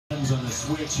Suns on the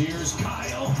switch. Here's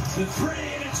Kyle. The three,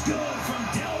 and it's good from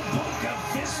Del Boca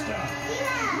Vista.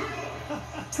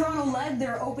 Toronto led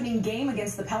their opening game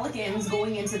against the Pelicans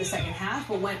going into the second half,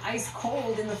 but went ice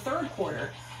cold in the third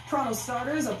quarter. Toronto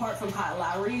starters, apart from Kyle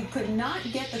Lowry, could not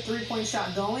get the three-point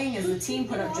shot going as the team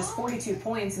put up just 42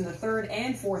 points in the third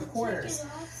and fourth quarters.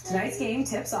 Tonight's game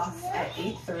tips off at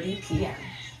 8:30 p.m.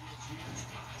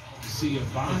 See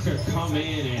Ibaka come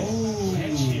in and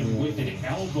catch him with an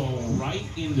elbow right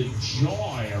in the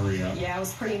jaw area. Yeah, it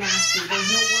was pretty nasty.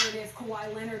 There's no word if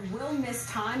Kawhi Leonard will miss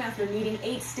time after needing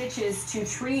 8 stitches to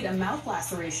treat a mouth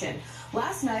laceration.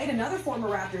 Last night, another former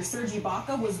Raptor, Serge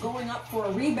Ibaka, was going up for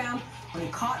a rebound when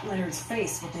he caught Leonard's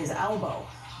face with his elbow.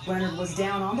 Leonard was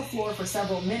down on the floor for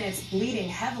several minutes, bleeding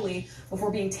heavily, before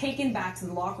being taken back to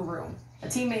the locker room. A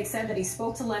teammate said that he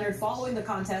spoke to Leonard following the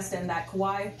contest and that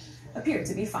Kawhi appeared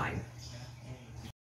to be fine.